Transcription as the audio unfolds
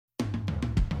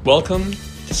Welcome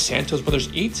to Santos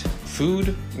Brothers Eat,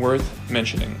 Food Worth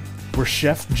Mentioning. Where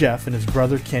Chef Jeff and his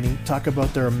brother Kenny talk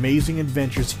about their amazing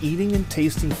adventures eating and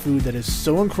tasting food that is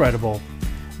so incredible,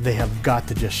 they have got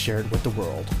to just share it with the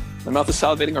world. My mouth is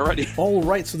salivating already. All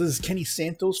right, so this is Kenny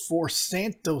Santos for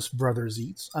Santos Brothers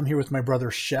Eats. I'm here with my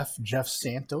brother Chef Jeff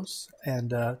Santos,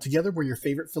 and together we're your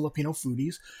favorite Filipino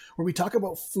foodies, where we talk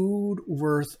about food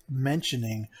worth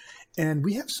mentioning. And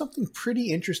we have something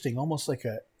pretty interesting, almost like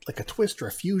a twist or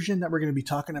a fusion that we're going to be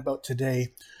talking about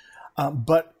today.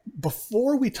 But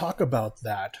before we talk about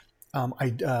that,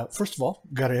 I first of all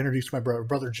got to introduce my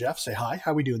brother Jeff. Say hi.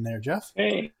 How we doing there, Jeff?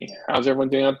 Hey, how's everyone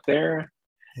doing up there?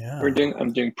 Yeah,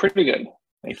 I'm doing pretty good.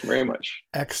 Thank you very much.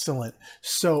 Excellent.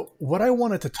 So what I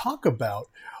wanted to talk about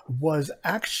was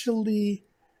actually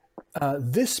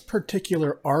this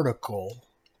particular article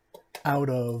out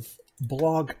of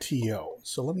BlogTO.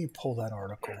 So let me pull that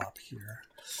article up here.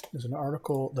 There's an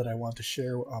article that I want to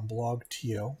share on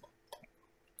BlogTO.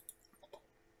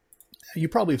 You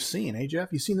probably have seen, eh, Jeff?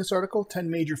 You've seen this article? 10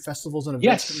 major festivals and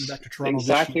events coming back to Toronto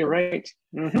exactly this year. Right.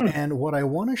 Mm-hmm. And what I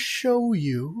want to show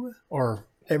you, or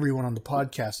everyone on the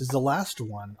podcast, is the last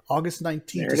one, August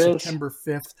 19th to September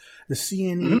 5th. The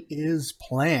CNE is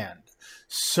planned.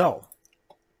 So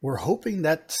we're hoping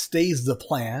that stays the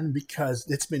plan, because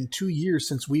it's been 2 years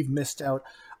since we've missed out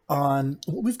on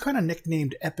what we've kind of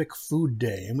nicknamed Epic Food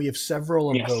Day. And we have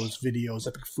several of those videos,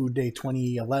 Epic Food Day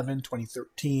 2011,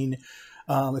 2013.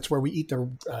 It's where we eat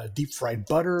the deep fried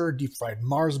butter, deep fried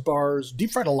Mars bars,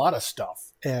 deep fried a lot of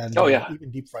stuff. And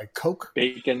even deep fried Coke.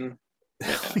 Bacon.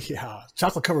 Yeah.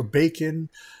 Chocolate covered bacon,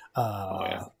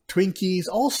 Twinkies,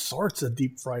 all sorts of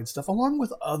deep fried stuff, along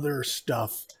with other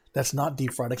stuff that's not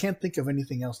deep fried. I can't think of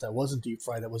anything else that wasn't deep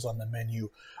fried that was on the menu,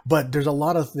 but there's a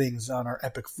lot of things on our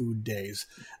Epic Food Days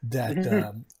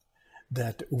that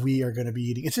that we are going to be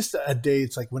eating. It's just a day.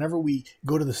 It's like whenever we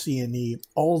go to the CNE,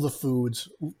 all the foods,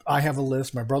 I have a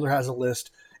list, my brother has a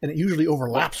list, and it usually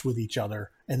overlaps with each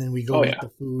other. And then we go eat the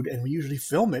food, and we usually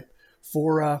film it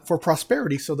for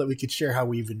prosperity so that we could share how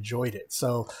we've enjoyed it.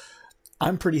 So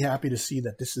I'm pretty happy to see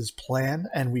that this is planned,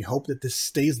 and we hope that this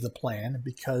stays the plan,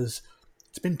 because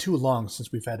it's been too long since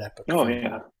we've had Epic.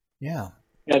 Yeah,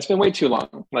 it's been way too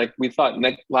long. Like we thought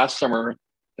last summer,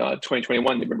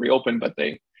 2021, they'd been reopened, but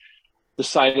they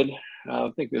decided, I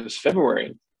think it was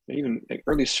February, even like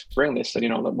early spring, they said,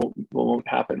 that won't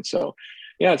happen. So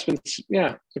it's been,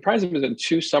 surprisingly, it's been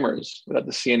 2 summers without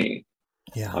the CNE.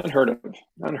 Yeah. Unheard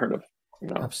of.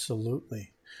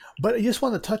 Absolutely. But I just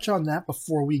want to touch on that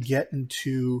before we get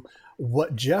into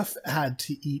what Jeff had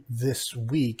to eat this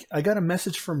week. I got a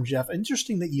message from Jeff.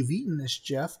 Interesting that you've eaten this,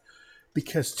 Jeff,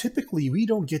 because typically we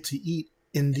don't get to eat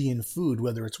Indian food,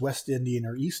 whether it's West Indian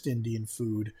or East Indian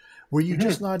food. Were you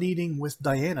just not eating with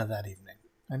Diana that evening?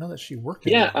 I know that she worked.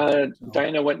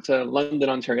 Diana went to London,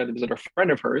 Ontario to visit a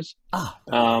friend of hers.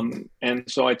 And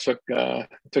so I took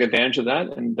advantage of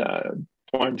that and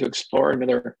wanted to explore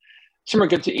another. Some are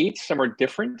good to eat, some are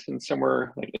different, and some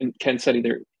were, like Ken said,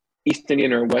 either East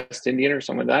Indian or West Indian or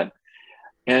something like that.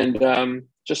 And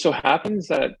just so happens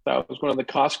that I was going to the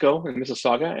Costco in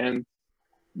Mississauga, and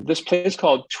this place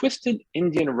called Twisted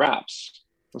Indian Wraps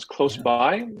was close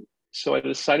by. So I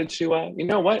decided to, you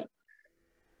know what?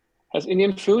 Has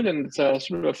Indian food, and it's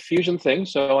sort of a fusion thing.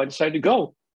 So I decided to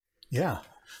go. Yeah.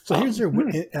 So here's their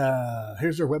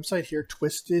website here,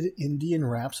 Twisted Indian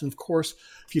Wraps. And of course,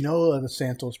 if you know the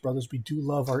Santos Brothers, we do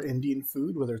love our Indian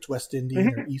food, whether it's West Indian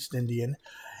or East Indian.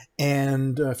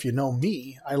 And if you know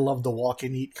me, I love the walk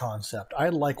and eat concept. I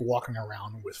like walking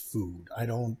around with food. I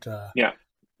don't,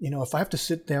 if I have to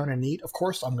sit down and eat, of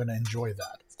course, I'm going to enjoy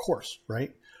that. Of course,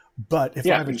 right? But if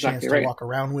I have a chance to walk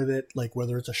around with it, like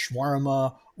whether it's a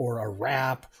shawarma or a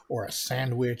wrap or a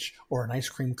sandwich or an ice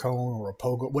cream cone or a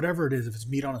pogo, whatever it is, if it's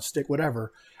meat on a stick,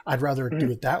 whatever, I'd rather do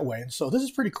it that way. And so this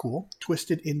is pretty cool.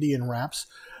 Twisted Indian Wraps.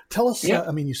 Tell us,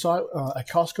 you saw it at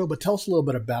Costco, but tell us a little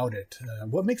bit about it.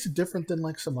 What makes it different than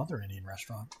like some other Indian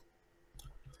restaurant?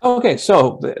 Okay,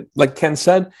 so like Ken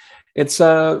said, it's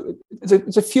a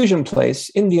fusion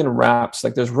place. Indian wraps,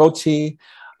 like there's roti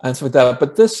and stuff like that.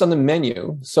 But this on the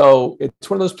menu, so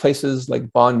it's one of those places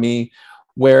like Banh Mi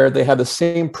where they have the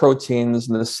same proteins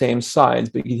and the same sides,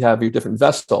 but you have your different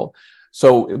vessel.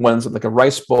 So one's like a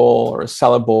rice bowl or a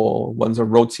salad bowl, one's a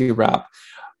roti wrap.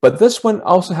 But this one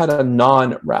also had a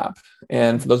naan wrap.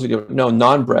 And for those of you who don't know,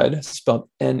 naan bread, spelled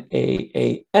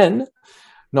Naan,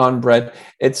 naan bread,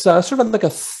 it's sort of like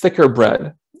a thicker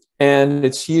bread. And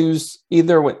it's used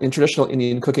either in traditional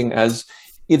Indian cooking as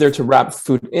either to wrap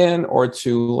food in or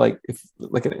to, like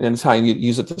in Italian, you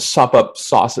use it to sop up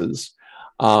sauces.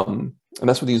 And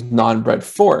that's what they use naan bread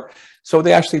for. So what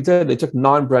they actually did, they took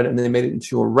naan bread and they made it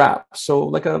into a wrap. So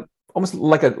almost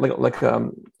like a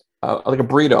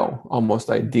burrito almost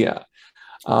idea.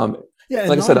 Yeah,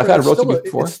 like I said, I've had roti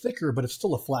before. It's thicker, but it's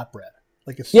still a flatbread.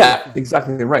 Like it's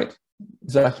exactly right.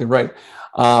 Exactly right.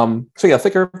 So yeah,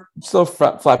 thicker, still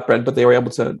flatbread, but they were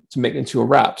able to make it into a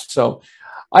wrap. So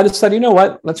I decided, you know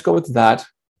what, let's go with that.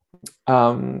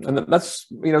 And that's,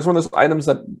 it's one of those items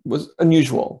that was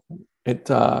unusual. I've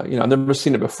never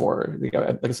seen it before. Like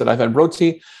I said, I've had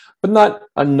roti, but not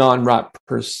a naan wrap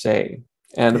per se.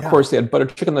 And of course, they had butter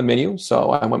chicken on the menu,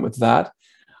 so I went with that.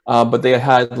 But they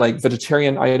had like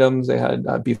vegetarian items. They had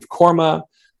beef korma.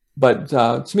 But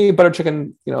to me, butter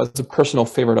chicken, is a personal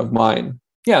favorite of mine.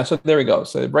 Yeah, so there we go.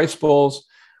 So rice bowls,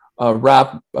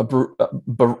 wrap,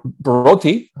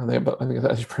 baroti, I think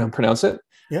that's how you pronounce it.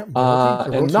 Yeah, and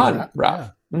naan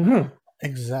wrap. Yeah. Mm-hmm.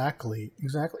 Exactly.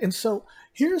 And so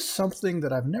here's something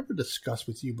that I've never discussed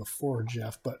with you before,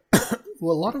 Jeff, but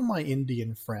well, a lot of my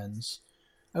Indian friends,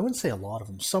 I wouldn't say a lot of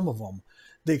them, some of them,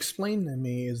 they explain to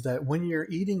me is that when you're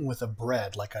eating with a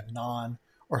bread, like a naan,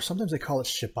 or sometimes they call it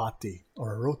chapati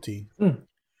or a roti,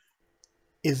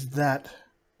 is that,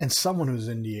 and someone who's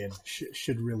Indian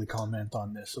should really comment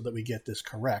on this so that we get this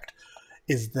correct,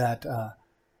 is that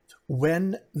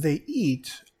when they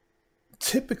eat,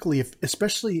 typically,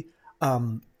 especially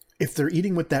if they're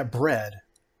eating with that bread,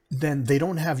 then they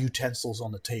don't have utensils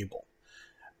on the table.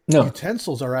 No.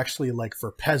 Utensils are actually like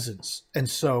for peasants. And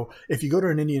so if you go to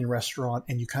an Indian restaurant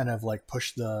and you kind of like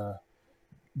push the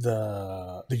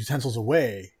utensils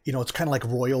away, it's kind of like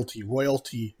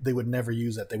royalty. They would never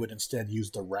use that. They would instead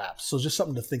use the wraps. So just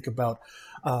something to think about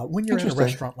when you're in a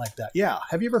restaurant like that. Yeah.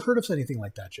 Have you ever heard of anything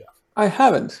like that, Jeff? I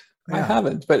haven't.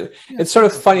 But it's sort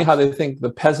of funny how they think the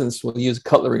peasants will use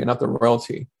cutlery and not the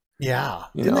royalty. Yeah.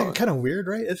 Isn't that kind of weird,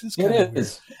 right? It's just kind of weird.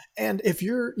 And if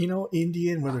you're,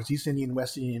 Indian, whether it's East Indian,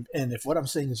 West Indian, and if what I'm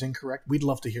saying is incorrect, we'd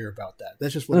love to hear about that.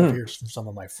 That's just what I've heard from some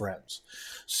of my friends.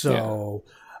 So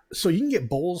you can get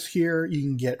bowls here. You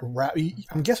can get wrap.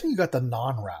 I'm guessing you got the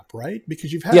naan wrap, right?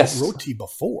 Because you've had roti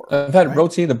before. I've had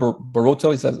roti, the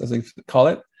baroto, as they call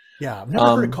it. Yeah, I've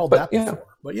never heard it called that before.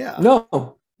 But yeah.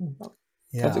 No.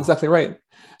 Yeah. That's exactly right.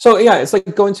 So it's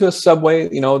like going to a Subway.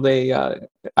 They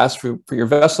ask for your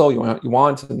vessel, you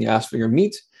want, and you ask for your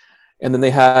meat, and then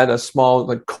they had a small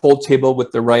like cold table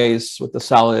with the rice, with the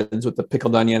salads, with the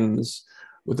pickled onions,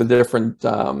 with the different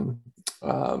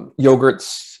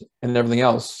yogurts and everything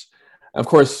else. And of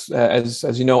course,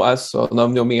 as you know us, so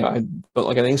know me, I don't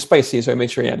like anything spicy, so I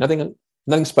made sure nothing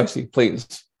spicy, please.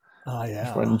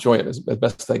 Just want to enjoy it as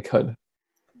best I could.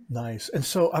 Nice. And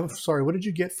so, I'm sorry, what did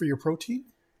you get for your protein?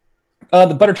 The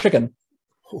butter chicken.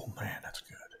 Oh man, that's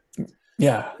good.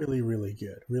 Yeah. Really, really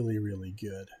good. Really, really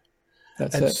good.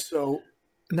 That's it. So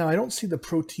now I don't see the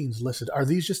proteins listed. Are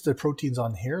these just the proteins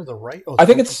on here, the right? I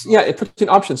think it's protein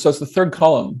options. So it's the third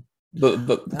column,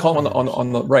 the column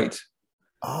on the right.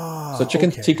 So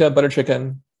chicken tikka, butter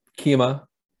chicken, keema,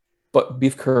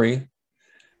 beef curry,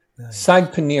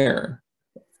 sag paneer.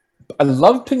 I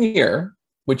love paneer,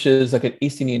 which is like an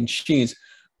East Indian cheese.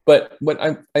 But what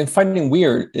I'm finding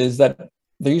weird is that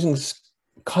they're using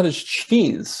cottage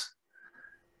cheese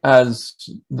as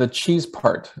the cheese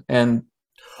part. And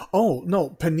oh no,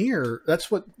 paneer,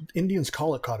 that's what Indians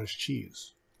call it, cottage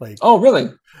cheese. Like, oh really?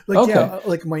 Like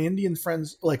like my Indian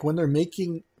friends, like when they're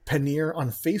making paneer on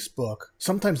Facebook,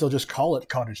 sometimes they'll just call it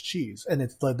cottage cheese, and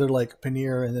it's like they're like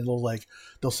paneer, and then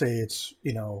they'll say it's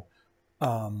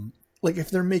like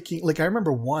if they're making, like I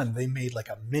remember they made like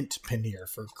a mint paneer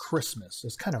for Christmas.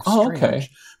 It's kind of strange,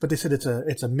 but they said it's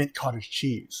a mint cottage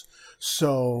cheese.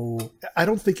 So I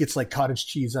don't think it's like cottage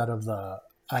cheese out of the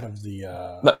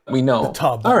we know the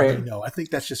tub. All right, we know. I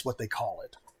think that's just what they call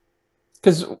it.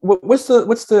 Because what's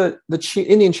the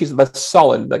Indian cheese that's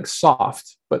solid, like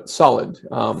soft but solid,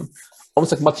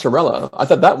 almost like mozzarella? I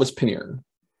thought that was paneer.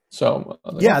 So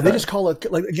they just call it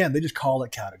they just call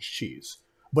it cottage cheese.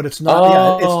 But it's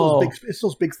not. It's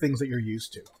those big things that you're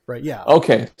used to, right? Yeah.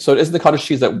 Okay, so it isn't the cottage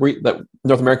cheese that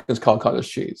North Americans call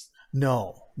cottage cheese.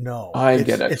 No. I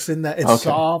get it. It's in that. It's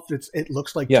soft. It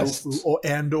looks like tofu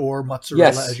or mozzarella,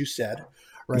 as you said.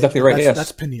 Right? Exactly right.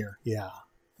 That's paneer. Yeah.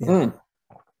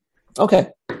 Okay.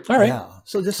 All right. Yeah.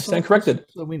 So just stand corrected.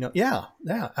 So we know. Yeah.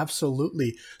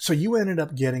 Absolutely. So you ended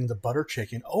up getting the butter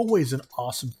chicken. Always an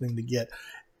awesome thing to get.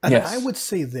 And I would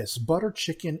say this, butter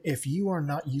chicken, if you are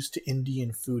not used to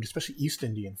Indian food, especially East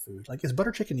Indian food, like is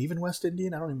butter chicken even West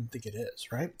Indian? I don't even think it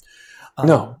is, right?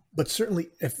 No. But certainly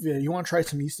if you want to try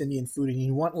some East Indian food and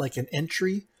you want like an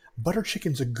entry, butter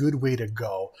chicken's a good way to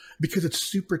go because it's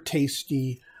super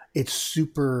tasty. It's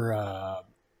super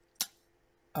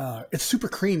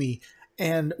creamy.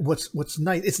 And what's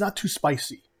nice, it's not too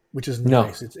spicy, which is No.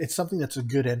 nice. It's something that's a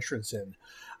good entrance in.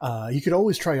 You could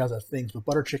always try other things, but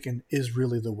butter chicken is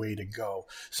really the way to go.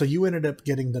 So you ended up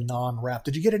getting the non-wrap.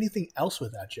 Did you get anything else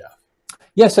with that, Jeff?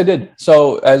 Yes, I did.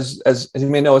 So as you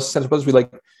may know, as Central Brothers, we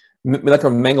like our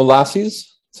mango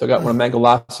lassies. So I got one mango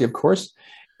lassi, of course.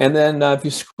 And then if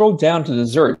you scroll down to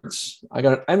desserts, I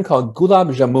got an item called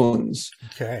Gulab Jamuns,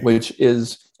 which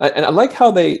is, and I like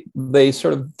how they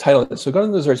sort of title it. So go to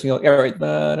the desserts and you're like, all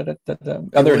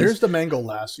right, here's the mango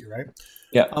lassi, right?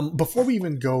 Yeah. Before we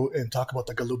even go and talk about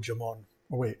the Gulab Jamun,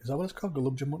 oh wait, is that what it's called?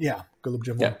 Gulab Jamun? Yeah, Gulab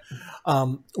Jamun.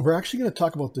 Yeah. We're actually going to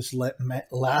talk about this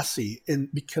lassi, and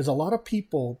because a lot of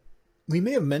people, we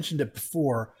may have mentioned it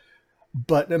before,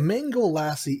 but a mango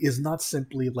lassi is not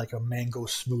simply like a mango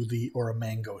smoothie or a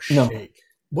mango shake. No.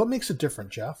 What makes it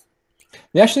different, Jeff?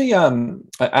 They actually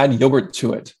add yogurt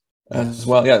to it as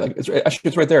well. Yeah, like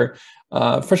it's right there.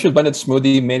 Freshly blended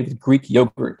smoothie made with Greek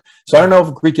yogurt. So I don't know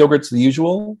if Greek yogurt's the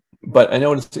usual, but I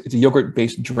know it's a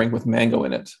yogurt-based drink with mango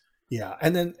in it. Yeah,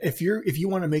 and then if you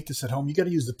want to make this at home, you got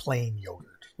to use the plain yogurt.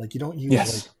 Like you don't use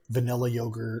like vanilla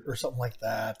yogurt or something like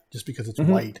that just because it's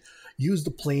white. Use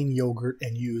the plain yogurt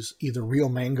and use either real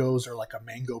mangoes or like a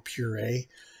mango puree.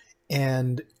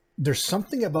 And there's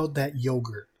something about that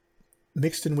yogurt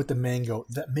mixed in with the mango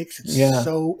that makes it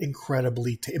so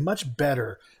incredibly much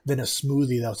better than a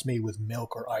smoothie that's made with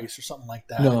milk or ice or something like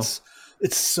that. No.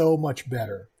 It's so much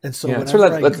better. And so it's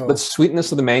sort of that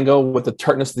sweetness of the mango with the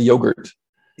tartness of the yogurt.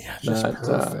 Yeah, just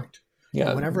perfect.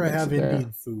 Whenever I have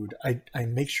Indian food, I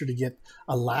make sure to get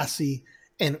a lassi,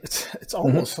 and it's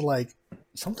almost like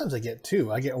sometimes I get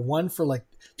two. I get one for like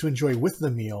to enjoy with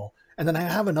the meal, and then I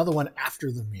have another one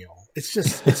after the meal. It's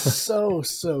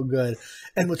so good.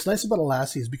 And what's nice about a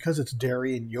lassi is because it's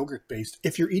dairy and yogurt based.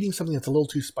 If you're eating something that's a little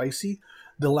too spicy,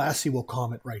 the lassi will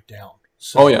calm it right down.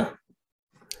 So,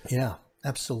 yeah,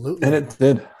 absolutely. And it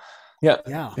did.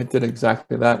 Yeah, it did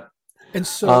exactly that. And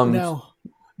so now.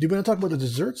 Do you want to talk about the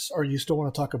desserts, or you still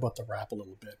want to talk about the wrap a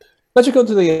little bit? Let's go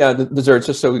to the desserts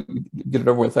just so we get it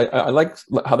over with. I like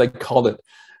how they called it.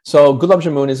 So Gulab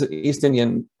Jamun is an East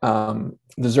Indian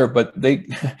dessert, but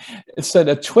it said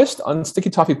a twist on sticky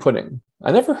toffee pudding.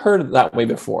 I never heard it that way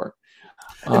before.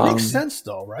 It makes sense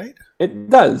though, right?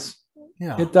 It does.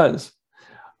 Yeah, it does.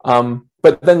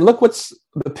 But then look what's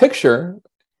the picture.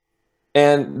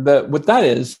 And what that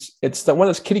is, it's the one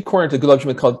that's kitty corner to Gulab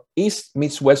Jamun called East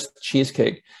meets West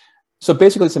cheesecake. So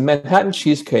basically, it's a Manhattan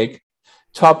cheesecake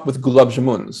topped with Gulab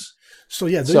Jamuns. So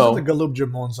these are the Gulab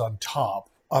Jamuns on top.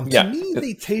 To me,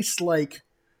 they taste like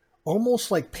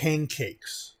almost like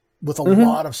pancakes with a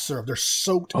lot of syrup. They're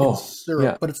soaked in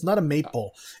syrup, but it's not a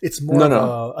maple. It's more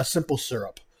of a simple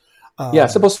syrup.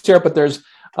 Simple syrup, but there's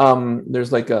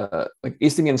like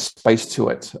East Indian spice to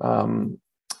it.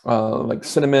 Like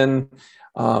cinnamon,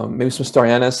 maybe some star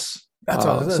anise. That's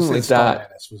all. Something like star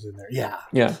that. Anise was in there.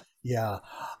 Yeah.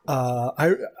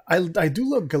 I do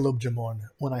love Gulab Jamun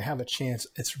when I have a chance.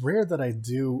 It's rare that I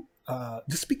do,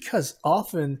 just because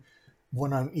often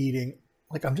when I'm eating,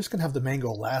 like I'm just gonna have the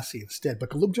mango lassi instead. But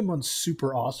Gulab Jamun's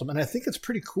super awesome, and I think it's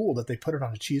pretty cool that they put it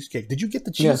on a cheesecake. Did you get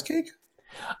the cheesecake?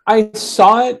 I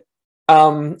saw it,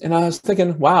 and I was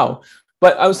thinking, wow.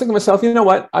 But I was thinking to myself, you know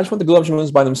what? I just want the Gulab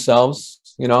Jamuns by themselves.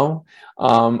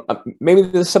 Maybe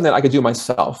this is something that I could do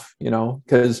myself,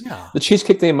 because the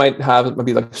cheesecake they might have might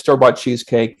be like store-bought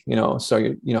cheesecake, so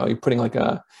you're putting like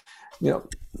a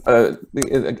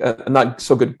not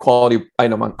so good quality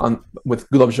item on with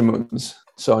Gulab Jamuns.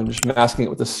 So I'm just masking it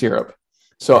with the syrup.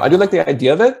 So I do like the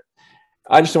idea of it.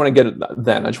 I just don't want to get it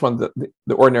then. I just want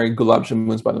the ordinary Gulab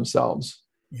Jamuns by themselves.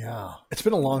 Yeah, it's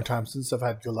been a long time since I've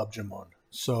had Gulab Jamun.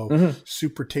 So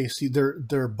super tasty.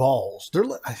 They're balls.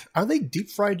 Are they deep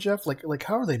fried, Jeff? Like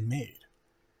how are they made?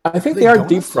 I think they are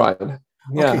deep fried.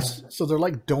 Yeah. Okay, so they're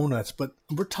like donuts, but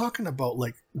we're talking about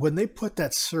like when they put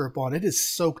that syrup on, it is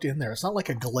soaked in there. It's not like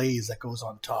a glaze that goes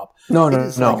on top. No.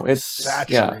 It's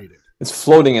saturated. It's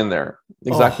floating in there.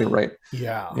 Exactly right.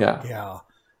 Yeah.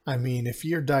 I mean, if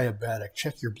you're diabetic,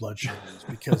 check your blood sugars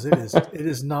because it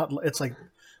is not. It's like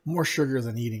more sugar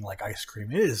than eating like ice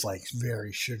cream. It is like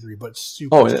very sugary, but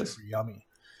super yummy.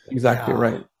 Exactly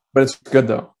right. But it's good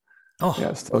though. Oh, yeah,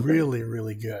 it's really,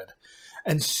 really good.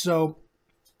 And so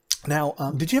now,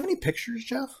 did you have any pictures,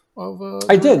 Jeff?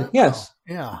 I did. Yes.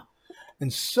 Oh, yeah.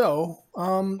 And so,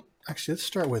 actually, let's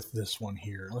start with this one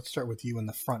here. Let's start with you in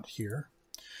the front here.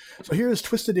 So here is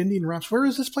Twisted Indian Wraps. Where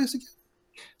is this place again?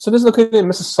 So this is located in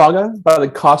Mississauga by the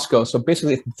Costco. So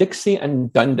basically it's Dixie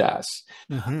and Dundas.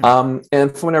 And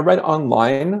from what I read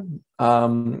online,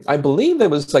 I believe it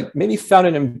was like maybe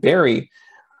founded in Barrie.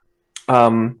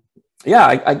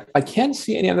 yeah, I can't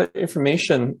see any other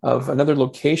information of another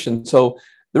location. So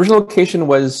the original location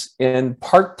was in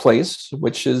Park Place,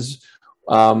 which is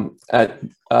at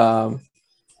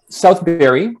South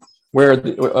Barrie, where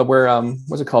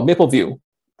what's it called? Maple View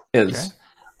is.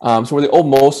 Okay. So where the old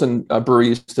Molson brewery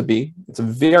used to be. It's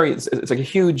like a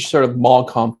huge sort of mall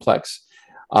complex.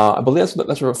 I believe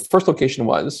that's where the first location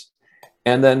was.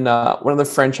 And then one of the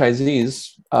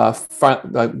franchisees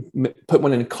put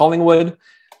one in Collingwood.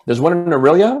 There's one in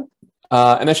Orillia.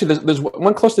 And actually there's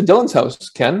one close to Dylan's house,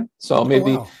 Ken. So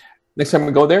maybe next time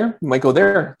we go there, we might go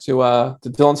there to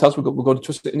Dylan's house. We'll go to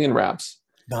Twisted Indian Wraps.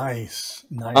 Nice.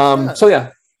 So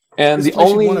yeah. And Is the this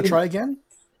place only you want to try again?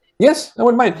 Yes, I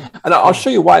wouldn't mind. And I'll show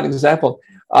you why an example.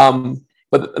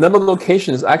 But another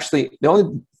location is actually the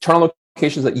only Toronto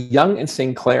location is at Yonge and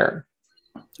St. Clair.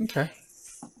 Okay.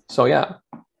 So yeah.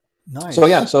 Nice. So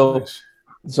yeah. So nice.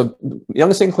 So Yonge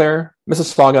and St. Clair,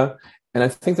 Mississauga, and I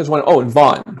think there's one in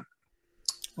Vaughan.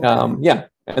 Okay. Yeah,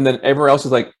 and then everywhere else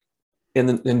is like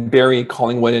in Barrie,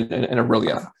 Collingwood, and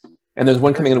Orillia. And there's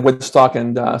one coming in Woodstock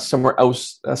and somewhere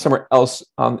else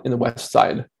in the west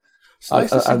side. It's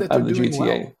nice to see that they're of the doing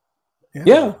GTA. well.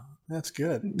 Yeah, that's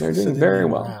good. They're doing very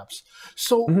well. Wraps.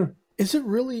 So, is it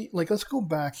really like? Let's go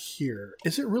back here.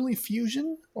 Is it really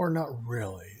fusion or not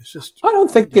really? It's just. I don't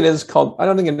think it is called. I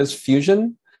don't think it is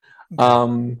fusion.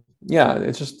 Okay. Yeah,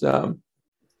 it's just.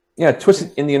 Yeah,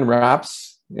 Twisted Indian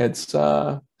Wraps. It's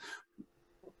good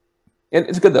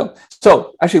though.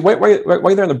 So actually, while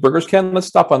you're there on the burgers, Ken, let's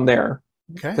stop on there.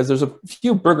 Okay. Because there's a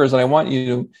few burgers that I want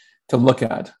you to look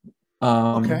at.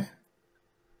 Okay.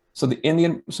 So the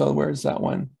Indian. So where's that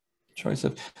one? Choice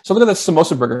of. So look at the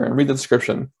samosa burger and read the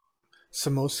description.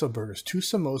 Samosa burgers. 2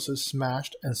 samosas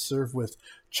smashed and served with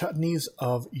chutneys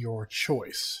of your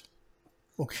choice.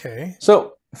 Okay.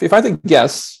 So if I had to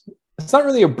guess, it's not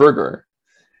really a burger.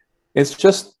 It's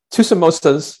just 2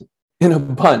 samosas in a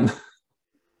bun.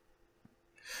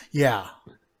 Yeah.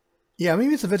 Yeah,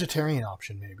 maybe it's a vegetarian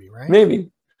option, maybe, right?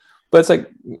 Maybe. But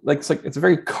it's it's a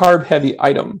very carb heavy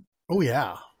item. Oh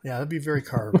yeah. Yeah, that'd be very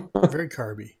very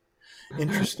carby.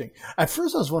 Interesting. At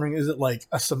first I was wondering, is it like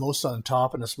a samosa on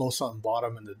top and a samosa on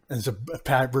bottom and there's a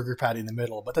burger patty in the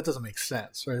middle, but that doesn't make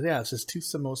sense. Right? Yeah, it's just 2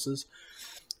 samosas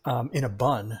in a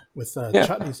bun with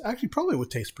chutneys. Actually, probably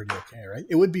would taste pretty okay, right?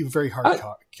 It would be very hard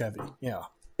heavy. Yeah.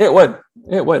 It would.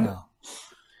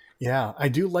 Yeah, I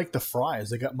do like the fries.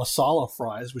 They got masala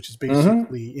fries, which is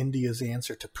basically India's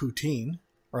answer to poutine,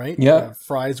 right? Yeah.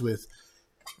 Fries with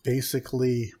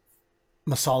basically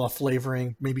masala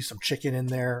flavoring, maybe some chicken in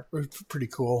there. Pretty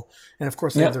cool. And of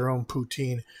course, they have their own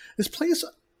poutine. This place,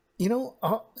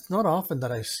 it's not often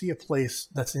that I see a place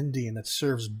that's Indian that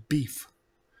serves beef.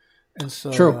 And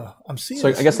so true. I'm seeing. So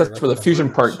I guess that's where the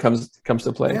fusion part comes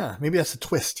to play. Yeah, maybe that's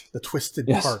the twisted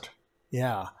part.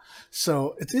 Yeah.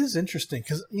 So it is interesting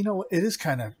because, it is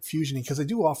kind of fusiony because they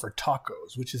do offer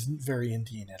tacos, which isn't very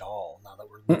Indian at all now that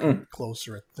we're looking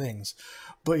closer at things.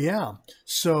 But yeah,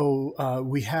 so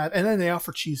we had, and then they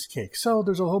offer cheesecake. So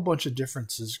there's a whole bunch of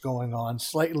differences going on,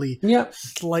 slightly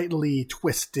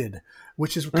twisted,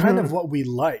 which is kind of what we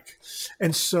like.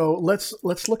 And so let's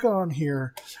look on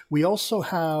here. We also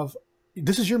have,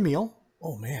 this is your meal.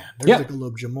 Oh man, there's the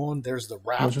gulab jamun, there's the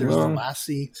wrap, there's the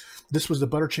lassi. This was the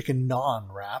butter chicken naan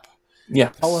wrap. Yeah.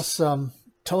 Tell us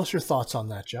your thoughts on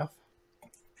that, Jeff.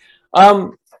 I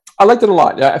liked it a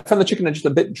lot. I found the chicken just a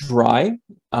bit dry.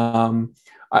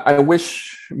 I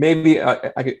wish maybe I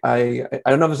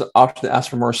don't know if there's an option to ask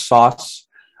for more sauce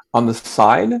on the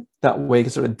side. That way you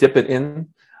can sort of dip it in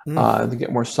to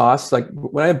get more sauce. Like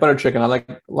when I have butter chicken, I like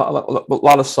a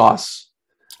lot of sauce.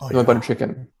 Butter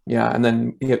chicken. Yeah, and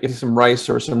then you get some rice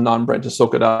or some naan bread to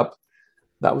soak it up.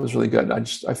 That was really good. I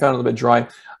found it a little bit dry.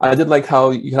 I did like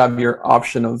how you have your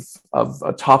option of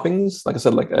toppings. Like I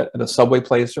said, like at a Subway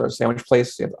place or a sandwich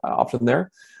place, you have an option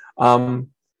there.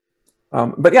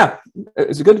 But yeah,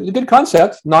 it's a good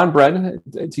concept. Naan bread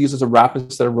to use as a wrap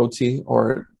instead of roti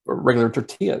or regular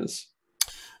tortillas.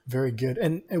 Very good.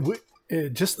 And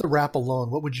just the wrap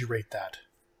alone, what would you rate that?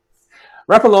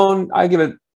 Wrap alone, I give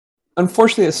it,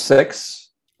 unfortunately, a 6.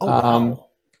 Oh, wow.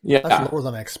 Yeah, that's lower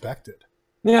than I expected.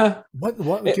 Yeah. What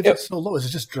would give it so low? Is it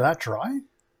just that dry?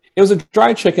 It was a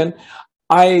dry chicken.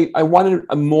 I wanted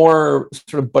a more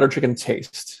sort of butter chicken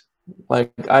taste.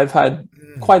 Like I've had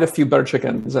quite a few butter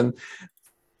chickens, and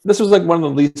this was like one of the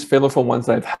least flavorful ones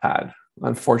that I've had,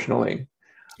 unfortunately.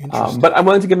 But I'm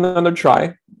willing to give it another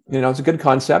try. It's a good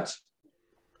concept.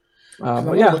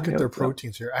 But yeah, look at their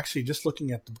proteins here. Actually, just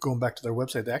looking at going back to their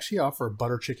website, they actually offer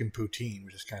butter chicken poutine,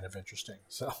 which is kind of interesting.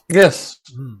 So yes,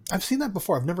 I've seen that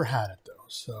before. I've never had it though.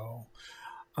 So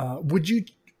would you,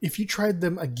 if you tried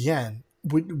them again,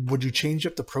 would you change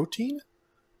up the protein?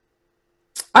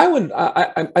 I would.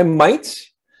 I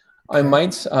might. I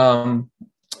might.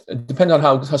 Depending on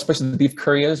how spicy the beef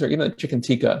curry is, or even the chicken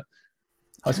tikka,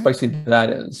 how spicy that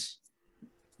is.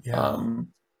 Yeah.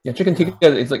 Chicken tikka.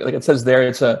 It's like it says there.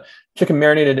 It's a chicken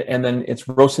marinated and then it's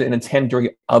roasted in a tandoori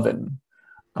oven.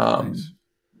 Nice.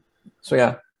 So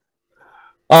yeah.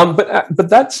 But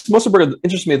that samosa burger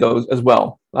interests me though as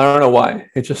well. I don't know why.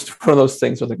 It's just one of those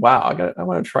things. I was like, wow, I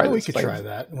want to try this. We could try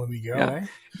that when we go. Yeah. Eh?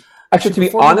 Actually, to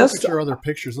be honest, look at your other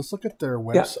pictures. Let's look at their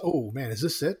website. Yeah. Oh man, is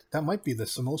this it? That might be the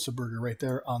samosa burger right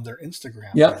there on their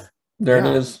Instagram. Yeah, there it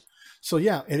is. So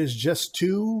yeah, it is just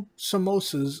 2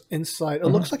 samosas inside. It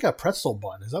looks like a pretzel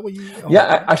bun. Is that what you?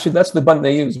 Yeah, actually, that's the bun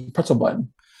they use, pretzel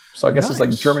bun. So I guess it's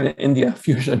like German and India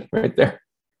fusion right there.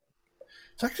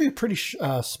 It's actually a pretty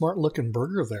smart looking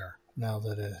burger there. Now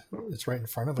that it's right in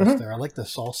front of us there, I like the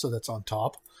salsa that's on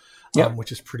top,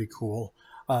 which is pretty cool.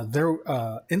 Their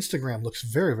Instagram looks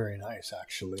very, very nice,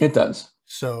 actually. It does.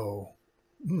 So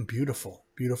beautiful,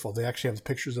 beautiful. They actually have the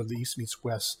pictures of the East Meets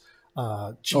West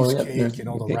cheesecake and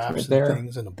all the wraps and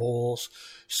things and the bowls.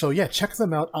 So yeah, check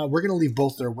them out. We're going to leave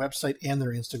both their website and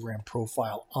their Instagram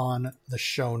profile on the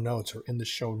show notes or in the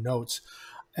show notes.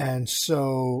 And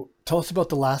so tell us about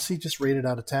the Lassie. Just rated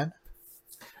out of 10.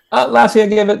 Lassie,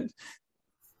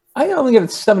 I only give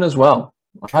it 7 as well.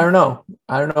 Okay. I don't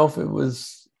know if it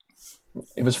was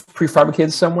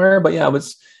prefabricated somewhere, but yeah, it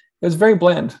was very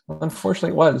bland.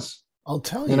 Unfortunately, it was. I'll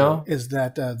tell you, is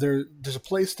that there's a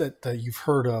place that you've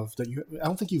heard of that I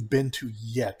don't think you've been to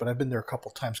yet, but I've been there a couple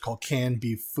of times, called Canned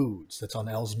Beef Foods. That's on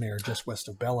Ellesmere, just west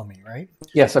of Bellamy, right?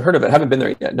 Yes, I've heard of it. I haven't been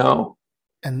there yet. No.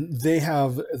 And they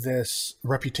have this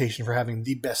reputation for having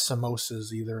the best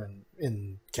samosas, either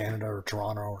in Canada or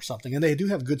Toronto or something. And they do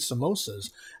have good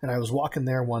samosas. And I was walking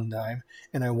there one time,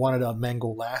 and I wanted a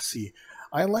mango lassi.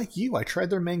 I, like you, I tried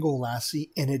their mango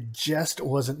lassi, and it just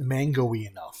wasn't mango-y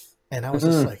enough. And I was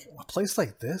just like, a place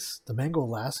like this, the mango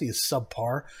lassi is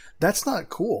subpar. That's not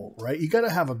cool, right? You got to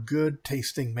have a good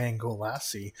tasting mango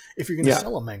lassi if you're going to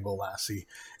sell a mango lassi.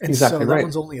 And so that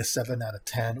one's only a 7 out of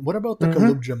 10. What about the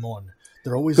gulab jamun?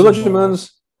 They're always gulab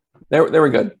jamuns. They were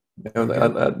good.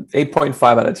 8.5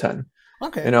 out of 10.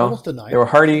 Okay, almost a 9. They were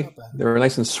hearty. They were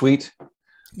nice and sweet.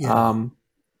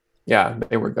 Yeah,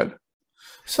 they were good.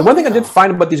 So the one thing I did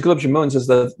find about these gulab jamuns is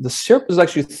the syrup is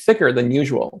actually thicker than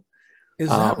usual. Is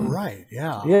that right?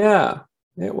 Yeah. Yeah,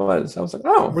 it was. I was like,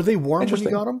 oh. Were they warm when you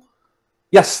got them?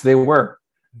 Yes, they were.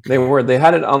 Okay. They were. They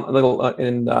had it on a little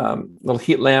little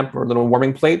heat lamp or a little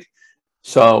warming plate.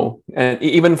 So, and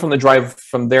even from the drive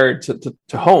from there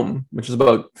to home, which is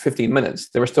about 15 minutes,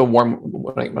 they were still warm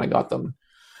when I got them.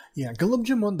 Yeah, gulab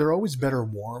jamun, they're always better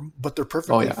warm, but they're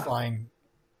perfectly fine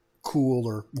cool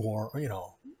or warm,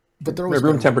 But they're always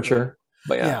room temperature.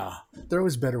 But yeah, they're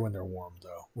always better when they're warm,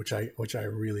 though, which I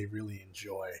really, really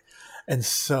enjoy. And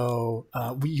so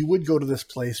you would go to this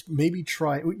place, maybe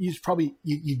try.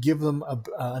 You give them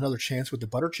another chance with the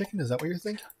butter chicken. Is that what you're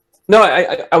thinking? No,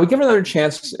 I would give it another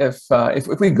chance if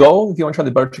we go. If you want to try the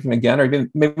butter chicken again, or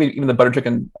maybe even the butter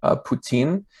chicken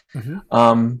poutine.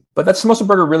 But that samosa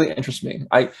burger really interests me.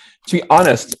 To be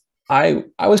honest, I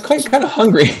was kind of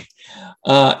hungry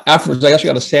afterwards. I actually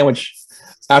got a sandwich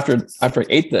after I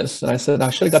ate this, and I said I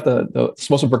should have got the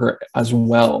samosa burger as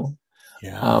well.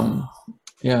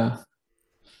 Yeah.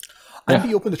 I'd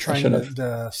be open to trying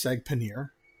the sag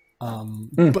paneer,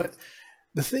 but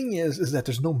the thing is that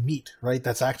there's no meat, right?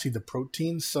 That's actually the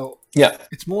protein. So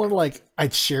it's more like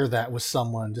I'd share that with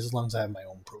someone, just as long as I have my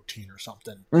own protein or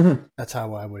something. That's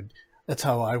how I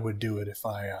would do it if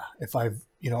I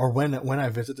or when I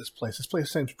visit this place. This place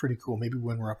seems pretty cool. Maybe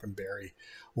when we're up in Barrie,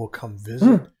 we'll come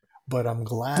visit. But I'm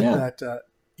glad that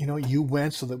you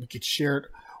went so that we could share it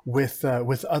with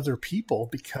other people,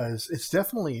 because it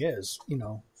definitely is,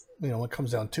 when it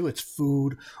comes down to it's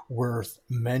food worth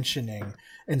mentioning.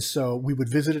 And so we would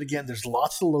visit it again. There's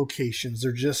lots of locations.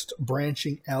 They're just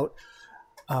branching out.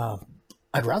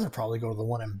 I'd rather probably go to the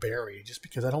one in Barrie, just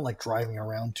because I don't like driving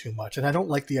around too much. And I don't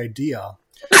like the idea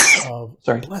of,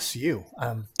 bless you.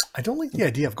 I don't like the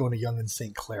idea of going to Yonge and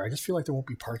St. Clair. I just feel like there won't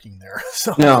be parking there.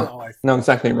 So no,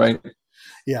 exactly right.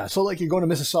 Yeah, so like you're going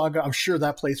to Mississauga, I'm sure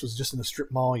that place was just in the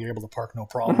strip mall. You're able to park no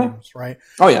problems, right?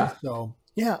 Oh yeah. So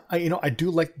yeah, I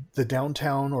do like the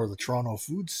downtown or the Toronto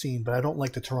food scene, but I don't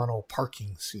like the Toronto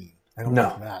parking scene. I don't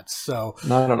like that. So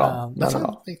not at all. That's what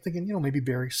I'm thinking. Maybe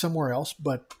Barrie, somewhere else.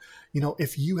 But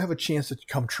if you have a chance to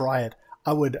come try it,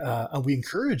 we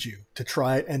encourage you to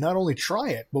try it, and not only try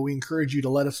it, but we encourage you to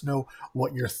let us know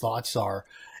what your thoughts are.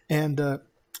 And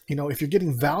if you're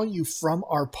getting value from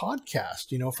our podcast,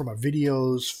 from our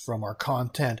videos, from our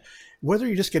content, whether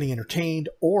you're just getting entertained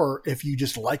or if you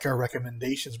just like our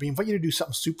recommendations, we invite you to do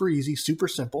something super easy, super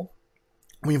simple.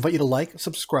 We invite you to like,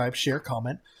 subscribe, share,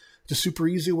 comment. It's a super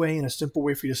easy way and a simple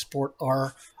way for you to support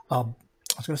our, I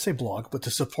was going to say blog, but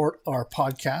to support our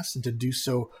podcast and to do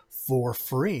so for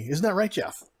free. Isn't that right,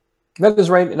 Jeff? That is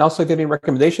right. And also, if you have any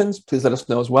recommendations, please let us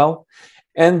know as well.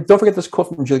 And don't forget this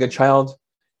quote from Julia Child: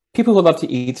 people who love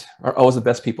to eat are always the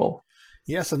best people.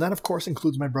 Yes, and that, of course,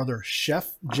 includes my brother,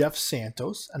 Chef Jeff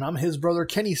Santos, and I'm his brother,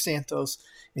 Kenny Santos,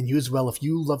 and you as well if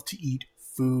you love to eat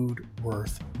food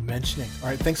worth mentioning. All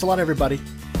right, thanks a lot, everybody.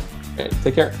 Okay,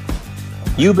 take care.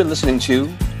 You've been listening to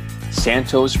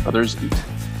Santos Brothers Eat.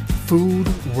 Food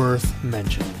worth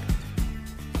mentioning.